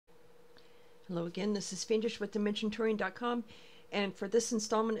Hello again, this is Fiendish with DimensionTouring.com, and for this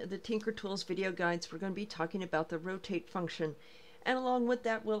installment of the Tinker Tools video guides, we're going to be talking about the rotate function. And along with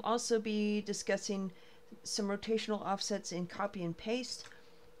that, we'll also be discussing some rotational offsets in copy and paste.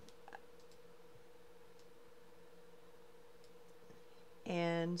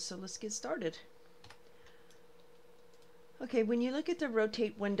 And so let's get started. Okay, when you look at the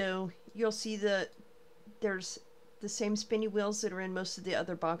rotate window, you'll see that there's the same spinny wheels that are in most of the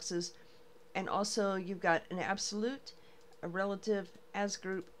other boxes. And also you've got an absolute, a relative, as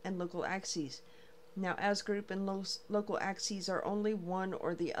group, and local axes. Now as group and local axes are only one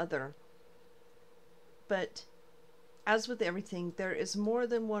or the other. But as with everything, there is more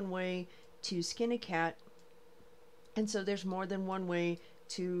than one way to skin a cat, and so there's more than one way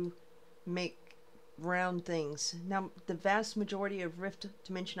to make round things. Now the vast majority of Rift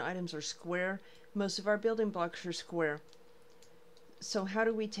Dimension items are square. Most of our building blocks are square. So how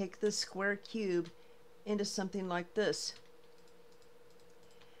do we take this square cube into something like this?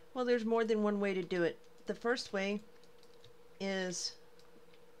 Well, there's more than one way to do it. The first way is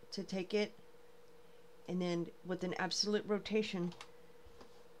to take it and then with an absolute rotation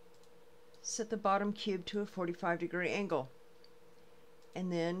set the bottom cube to a 45-degree angle,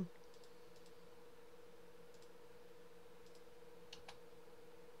 and then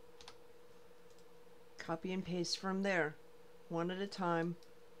copy and paste from there, one at a time,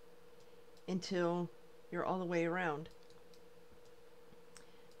 until you're all the way around.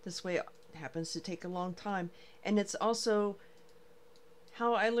 This way it happens to take a long time, and it's also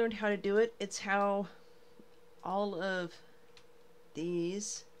how I learned how to do it. It's how all of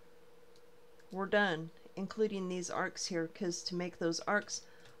these were done, including these arcs here, because to make those arcs,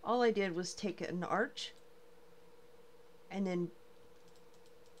 all I did was take an arch and then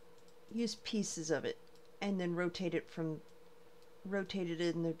use pieces of it and then rotate it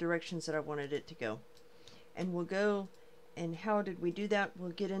in the directions that I wanted it to go. And we'll go, and how did we do that?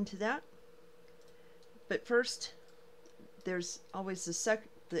 We'll get into that. But first, there's always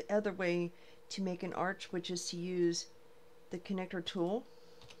the other way to make an arch, which is to use the connector tool.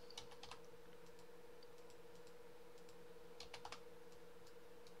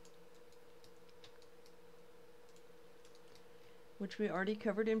 Which we already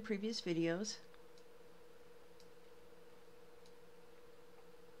covered in previous videos.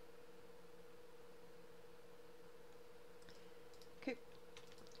 Okay,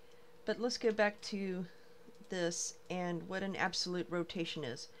 but let's go back to this and what an absolute rotation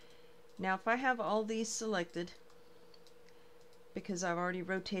is. Now if I have all these selected, because I've already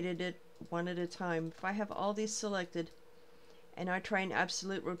rotated it one at a time, if I have all these selected and I try an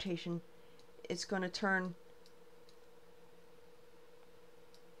absolute rotation, it's going to turn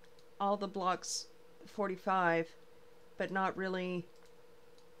all the blocks 45, but not really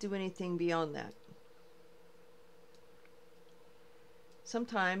do anything beyond that.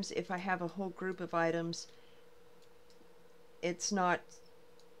 Sometimes if I have a whole group of items, it's going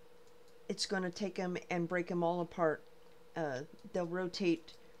to take them and break them all apart. They'll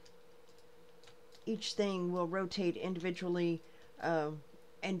rotate, each thing will rotate individually,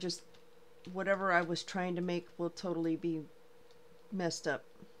 and just whatever I was trying to make will totally be messed up.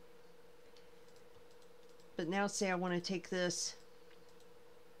 But now say I want to take this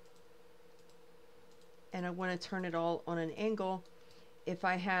and I want to turn it all on an angle. If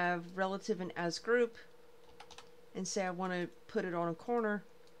I have relative and as group and say I want to put it on a corner,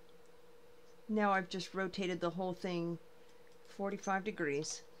 now I've just rotated the whole thing 45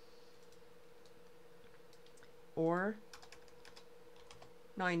 degrees or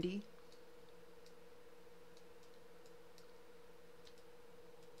 90.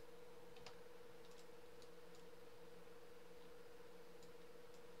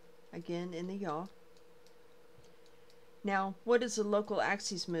 Again in the yaw. Now, what is a local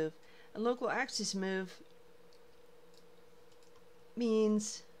axis move? A local axis move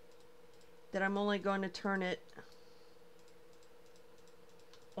means that I'm only going to turn it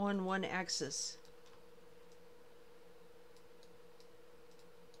on one axis.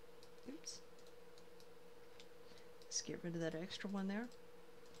 Oops. Let's get rid of that extra one there.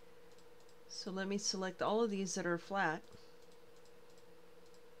 So let me select all of these that are flat.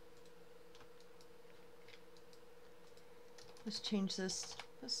 Let's change this.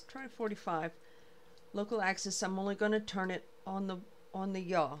 Let's try 45. Local axis, I'm only going to turn it on the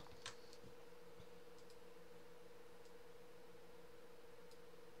yaw.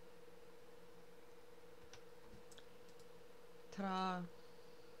 Ta-da!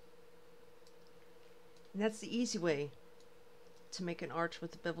 And that's the easy way to make an arch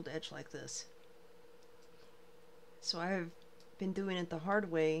with a beveled edge like this. So I've been doing it the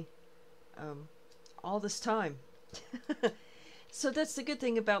hard way all this time. So that's the good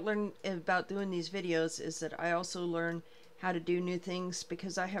thing about doing these videos, is that I also learn how to do new things,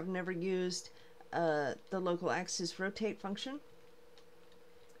 because I have never used the local axis rotate function.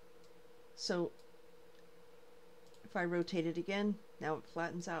 So if I rotate it again, now it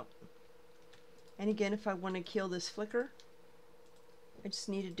flattens out. And again, if I want to kill this flicker, I just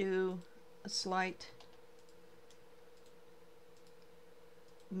need to do a slight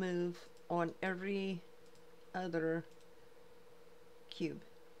move on every other cube.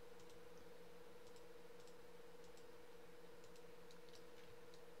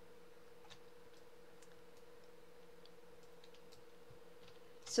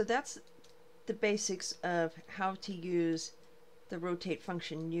 So that's the basics of how to use the rotate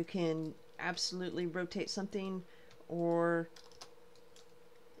function. You can absolutely rotate something or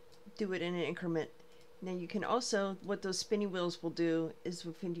do it in an increment. Now you can also, what those spinny wheels will do is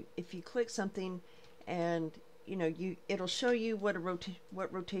if you click something and it'll show you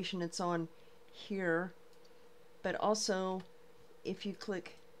what rotation it's on here, but also if you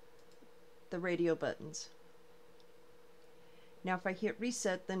click the radio buttons. Now if I hit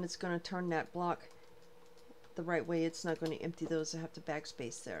reset, then it's going to turn that block the right way. It's not going to empty those. I have to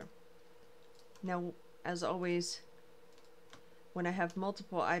backspace there. Now, as always, when I have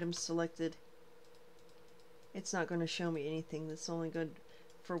multiple items selected, it's not going to show me anything. That's only good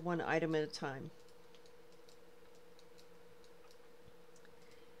for one item at a time.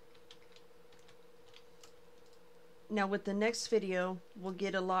 Now with the next video, we'll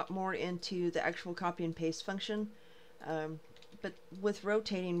get a lot more into the actual copy and paste function. But with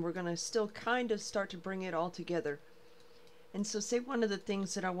rotating, we're going to still kind of start to bring it all together. And so say one of the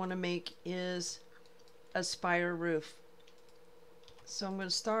things that I want to make is a spire roof. So I'm going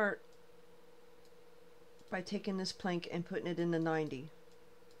to start by taking this plank and putting it in the 90.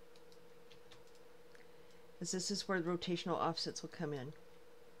 Because this is where the rotational offsets will come in.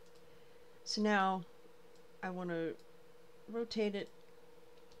 So now I want to rotate it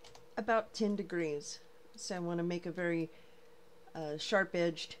about 10 degrees. So I want to make a very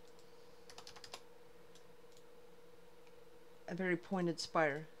sharp-edged, a very pointed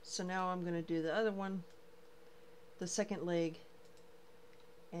spire. So now I'm going to do the other one, the second leg,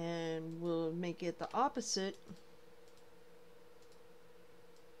 and we'll make it the opposite.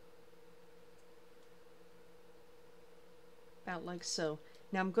 About like so.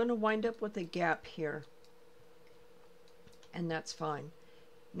 Now I'm going to wind up with a gap here, and that's fine.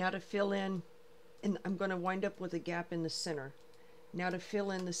 Now to fill in, and I'm going to wind up with a gap in the center. Now to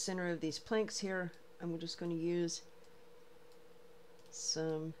fill in the center of these planks here, I'm just going to use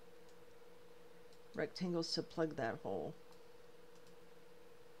some rectangles to plug that hole.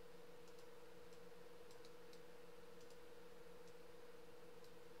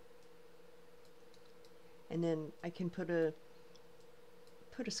 And then I can put a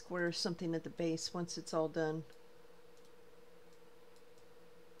square or something at the base once it's all done.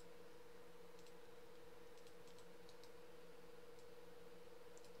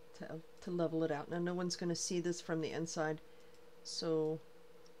 To level it out. Now no one's going to see this from the inside, so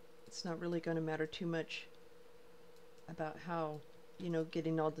it's not really going to matter too much about how,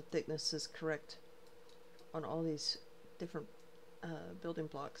 getting all the thicknesses correct on all these different building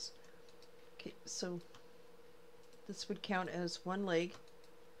blocks. Okay, so this would count as one leg.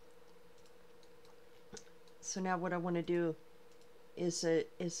 So now what I want to do is a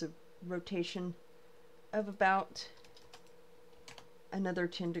rotation of about another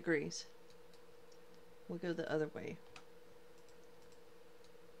 10 degrees. We'll go the other way.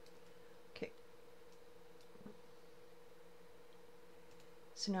 Okay.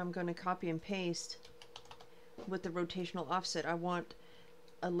 So now I'm going to copy and paste with the rotational offset. I want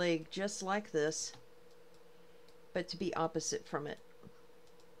a leg just like this, but to be opposite from it.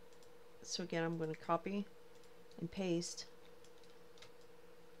 So again, I'm going to copy and paste,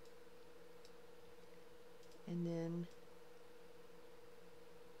 and then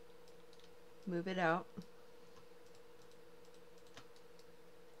move it out.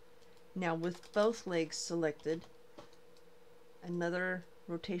 Now with both legs selected, another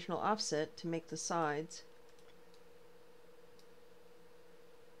rotational offset to make the sides.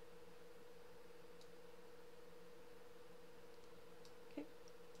 Okay.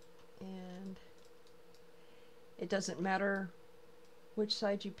 And it doesn't matter which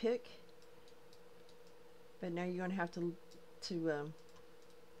side you pick, but now you're going to have to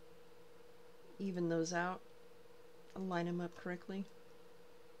even those out and line them up correctly.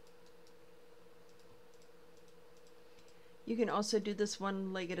 You can also do this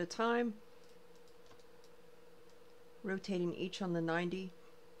one leg at a time, rotating each on the 90.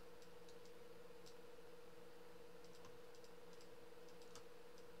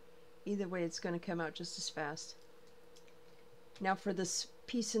 Either way, it's going to come out just as fast. Now for this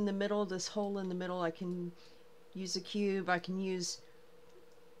piece in the middle, this hole in the middle, I can use a cube, I can use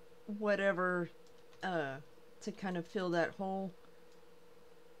whatever to kind of fill that hole.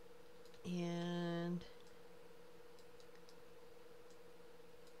 And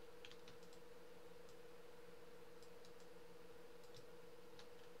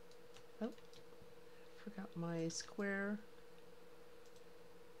oh, forgot my square.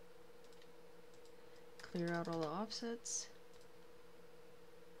 Clear out all the offsets.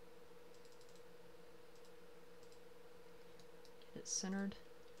 Get it centered.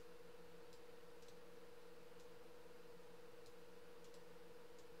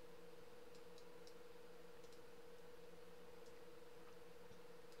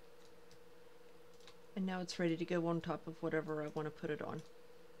 And now it's ready to go on top of whatever I want to put it on.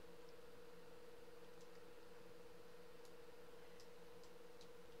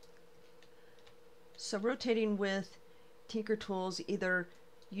 So rotating with Tinker tools, either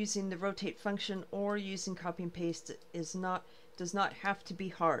using the rotate function or using copy and paste, does not have to be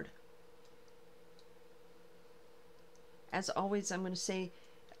hard. As always, I'm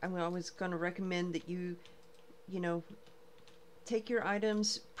always going to recommend that you take your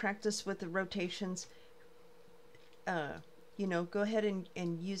items, practice with the rotations. Go ahead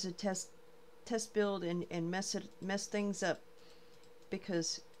and use a test build and mess things up,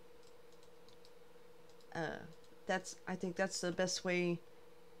 because I think that's the best way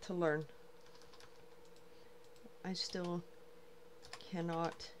to learn. I still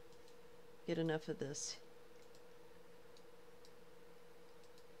cannot get enough of this.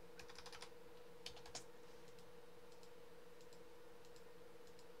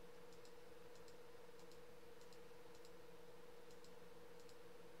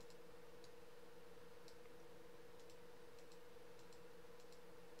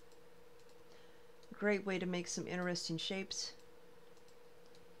 Great way to make some interesting shapes,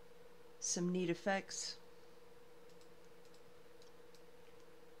 some neat effects,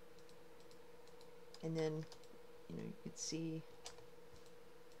 and then you could see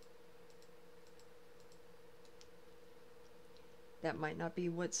that might not be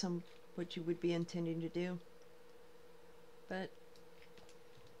what you would be intending to do, but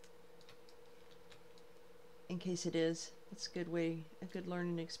in case it is, it's a good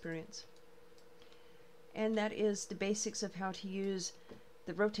learning experience. And that is the basics of how to use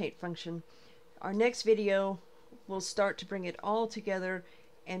the rotate function. Our next video will start to bring it all together,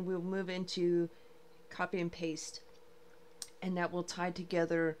 and we'll move into copy and paste, and that will tie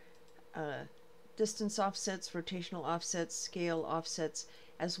together distance offsets, rotational offsets, scale offsets,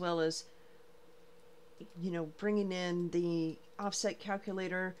 as well as bringing in the offset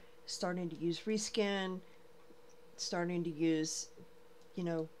calculator, starting to use rescan, starting to use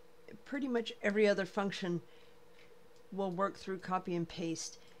pretty much every other function will work through copy and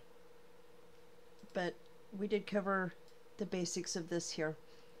paste. But we did cover the basics of this here.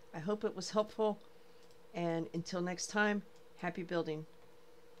 I hope it was helpful, and until next time, happy building.